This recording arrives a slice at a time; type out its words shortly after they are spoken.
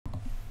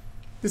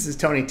This is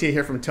Tony T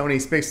here from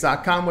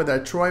TonySpicks.com with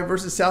a Troy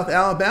versus South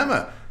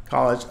Alabama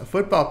college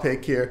football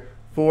pick here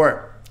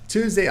for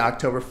Tuesday,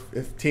 October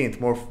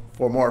 15th.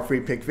 For more free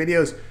pick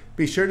videos,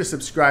 be sure to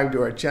subscribe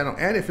to our channel.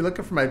 And if you're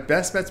looking for my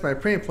best bets, my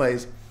premium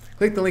plays,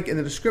 click the link in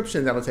the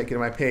description. That'll take you to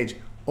my page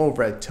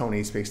over at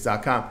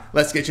TonySpicks.com.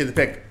 Let's get you the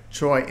pick.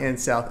 Troy and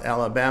South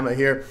Alabama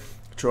here.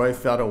 Troy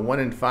fell to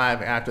 1-5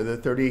 after the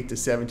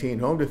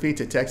 38-17 home defeat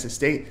to Texas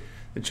State.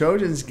 The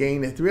Trojans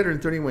gained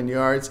 331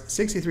 yards,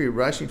 63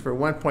 rushing for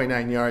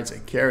 1.9 yards a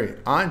carry.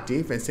 On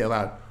defense, they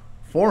allowed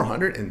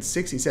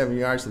 467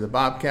 yards to the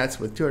Bobcats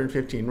with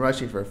 215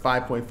 rushing for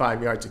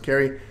 5.5 yards a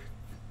carry.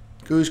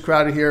 Goose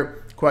Crowder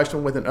here,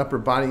 questionable with an upper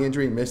body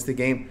injury, missed the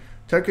game.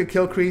 Tucker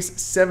Kilcrease,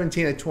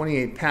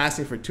 17-28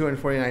 passing for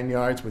 249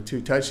 yards with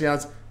 2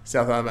 touchdowns.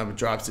 South Alabama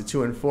drops to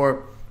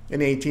 2-4. An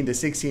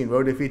 18-16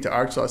 road defeat to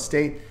Arkansas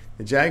State.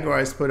 The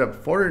Jaguars put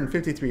up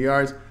 453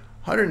 yards,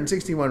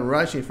 161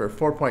 rushing for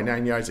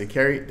 4.9 yards a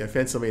carry.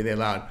 Defensively, they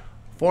allowed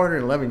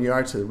 411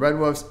 yards to the Red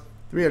Wolves,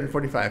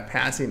 345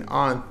 passing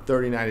on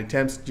 39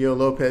 attempts. Gio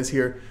Lopez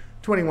here,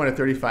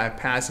 21-35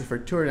 passing for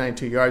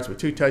 292 yards with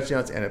 2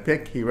 touchdowns and a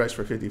pick. He rushed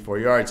for 54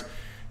 yards.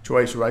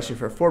 Troy's rushing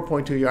for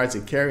 4.2 yards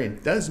a carry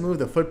and does move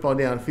the football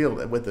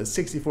downfield with a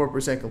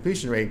 64%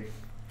 completion rate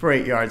for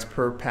 8 yards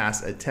per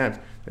pass attempt.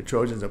 The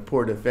Trojans, a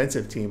poor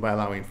defensive team by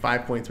allowing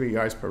 5.3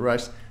 yards per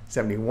rush,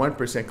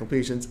 71%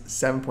 completions,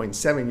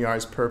 7.7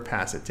 yards per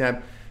pass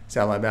attempt.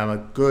 South Alabama,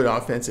 good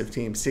offensive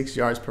team, 6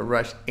 yards per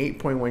rush,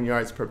 8.1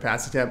 yards per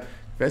pass attempt.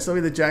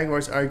 Defensively, the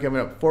Jaguars are giving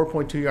up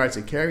 4.2 yards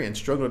a carry and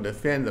struggle to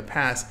defend the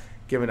pass,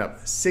 giving up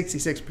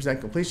 66%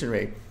 completion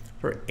rate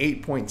for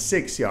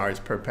 8.6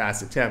 yards per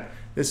pass attempt.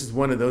 This is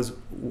one of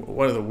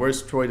the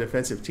worst Troy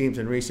defensive teams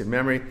in recent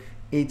memory.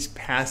 Each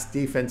pass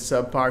defense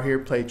subpar here.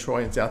 Played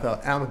Troy and South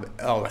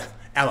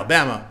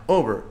Alabama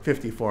over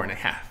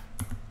 54.5.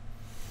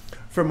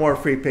 For more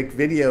free pick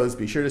videos,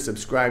 be sure to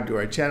subscribe to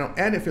our channel.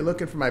 And if you're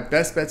looking for my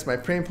best bets, my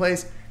premium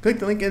plays, click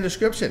the link in the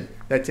description.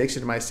 That takes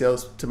you to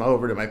my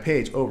over to my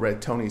page over at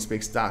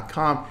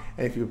TonySpicks.com.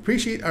 And if you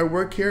appreciate our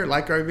work here,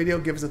 like our video,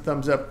 give us a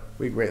thumbs up.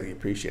 We greatly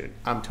appreciate it.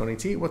 I'm Tony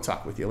T. We'll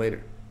talk with you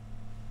later.